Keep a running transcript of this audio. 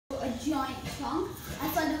giant chunk. I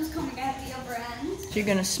thought it was coming out the upper end. So you're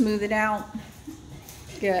gonna smooth it out.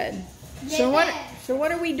 Good. Yeah. So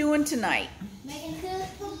what are we doing tonight? Making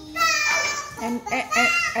cookies.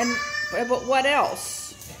 But what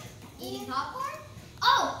else? Eating popcorn.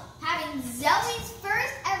 Oh, having Zoe's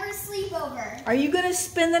first ever sleepover. Are you gonna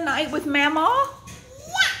spend the night with Mama?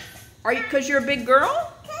 Yeah. Are you? Cause you're a big girl.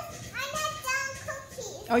 I'm not done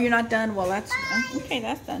cookies. Oh, you're not done? Well, that's okay.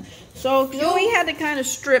 That's done. So Zoe had to kind of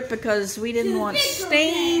strip because we didn't want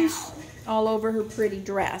stains all over her pretty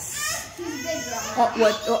dress. She's a big girl. Oh,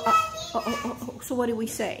 what? So what did we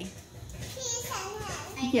say?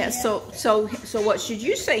 Yes. So what should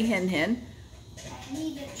you say, Hen Hen?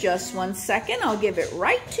 Just 1 second. I'll give it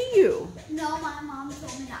right to you. No, my mom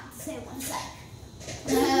told me not to say 1 second.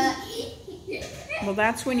 Well,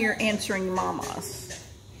 that's when you're answering mamas.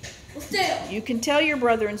 Well, still. You can tell your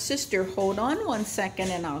brother and sister, hold on 1 second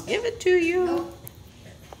and I'll give it to you. Nope.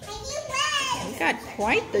 You got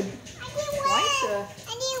quite the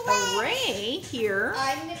array here.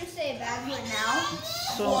 I'm going to say a bad word now.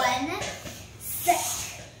 So, 1 sec.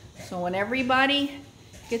 So when everybody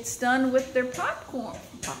gets done with their popcorn,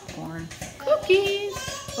 cookies,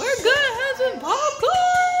 we're gonna have some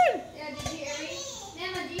popcorn. Yeah, did you hear me?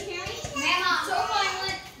 Mama, did you hear me? Mama, so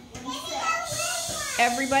violent.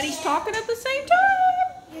 Everybody's talking at the same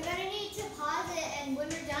time. You're gonna need to pause it, and when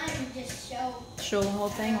we're done, just Show the whole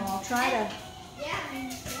thing. Well, I'll try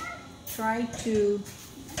to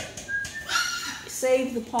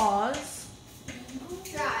save the pause.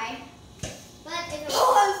 Try. But if it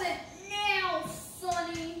pause it now,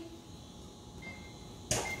 Sonny.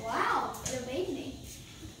 Wow, you're making me.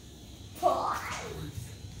 Pause.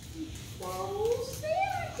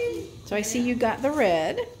 So I see you got the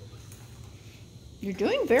red. You're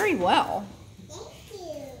doing very well. Thank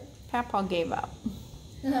you. Papa gave up.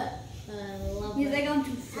 He's like, I'm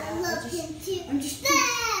too fat. I love him too. I'm just too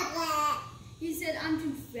fat. He said, I'm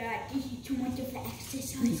too fat. This is too much of an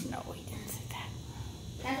exercise. No, he didn't say that.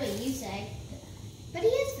 That's what you say. But he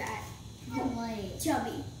is fat.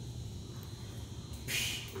 Chubby.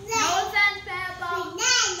 No offense, Papa.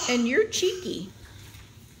 And you're cheeky.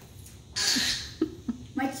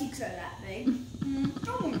 My cheeks are that big.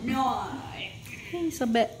 Oh, no. He's a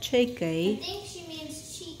bit I cheeky. think she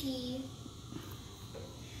means cheeky.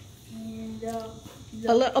 And,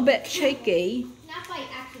 A little bit cheeky. not by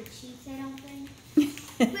actual cheeks, I don't think.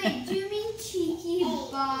 Wait, do you mean cheeky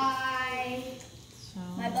by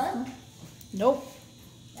my butt? Nope.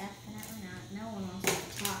 Definitely not. No one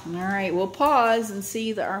wants to talk. All right, we'll pause and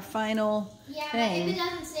see our final Yeah, thing. but if it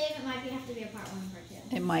doesn't save, it might have to be a part 1 and part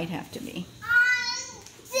 2. It might have to be.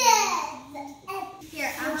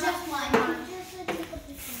 Here, I'm just one.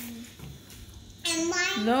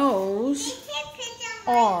 Those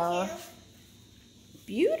are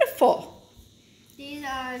beautiful. These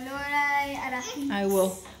are Laura. I will.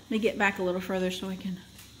 Let me get back a little further so I can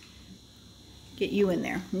get you in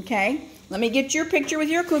there. Okay. Let me get your picture with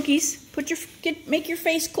your cookies. Make your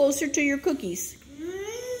face closer to your cookies.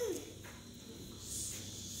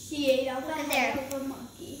 She ate off the head of a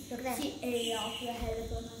monkey. She ate off the head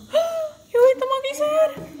of a monkey. You ate the monkey's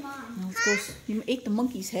head? Come on. Let's go. You ate the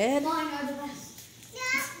monkey's head? Mine are the best.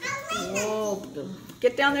 Whoa.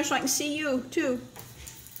 Get down there so I can see you too.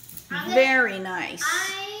 Very nice.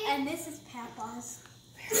 And this is Papa's.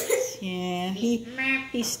 Yeah,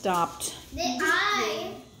 he stopped.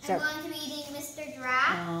 I am going to be eating Mr.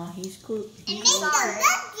 Giraffe. Oh, he's cool. And make the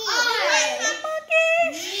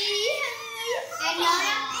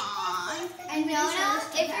And Nona,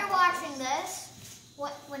 if you're watching this,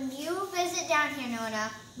 when you visit down here,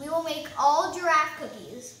 Nona, we will make all giraffe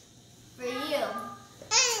cookies for you.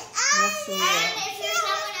 And if there's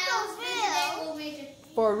someone else visiting, we'll make it.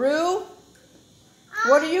 For Rue,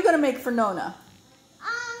 what are you going to make for Nona?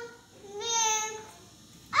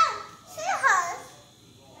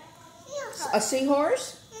 A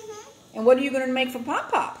seahorse? And what are you going to make for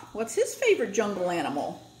Pop Pop? What's his favorite jungle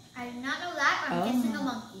animal? I do not know that, but I'm guessing a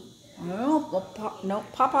monkey. No,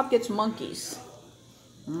 Pop Pop gets monkeys.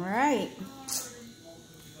 All right.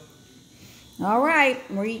 All right,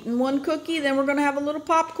 we're eating one cookie, then we're going to have a little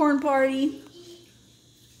popcorn party.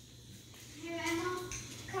 Here, Emma,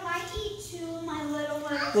 could I eat two of my little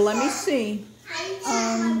Well, let me see.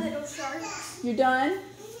 my little sharks? You done?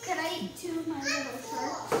 Could I eat two of my little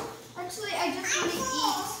sharks? Actually, I just want to eat.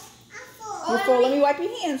 You're full. Let me wipe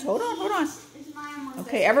your hands. Hold on.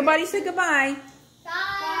 Okay, everybody say goodbye.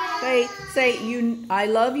 Bye. Say you. I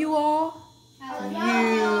love you all. I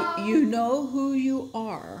love You know who you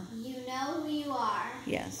are. You know who you are.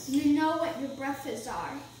 Yes. You know what your breakfasts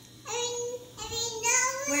are.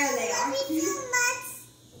 Where they are.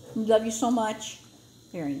 We love you so much.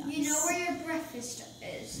 Very nice. You know where your breakfast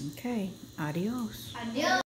is. Okay. Adios. Adios.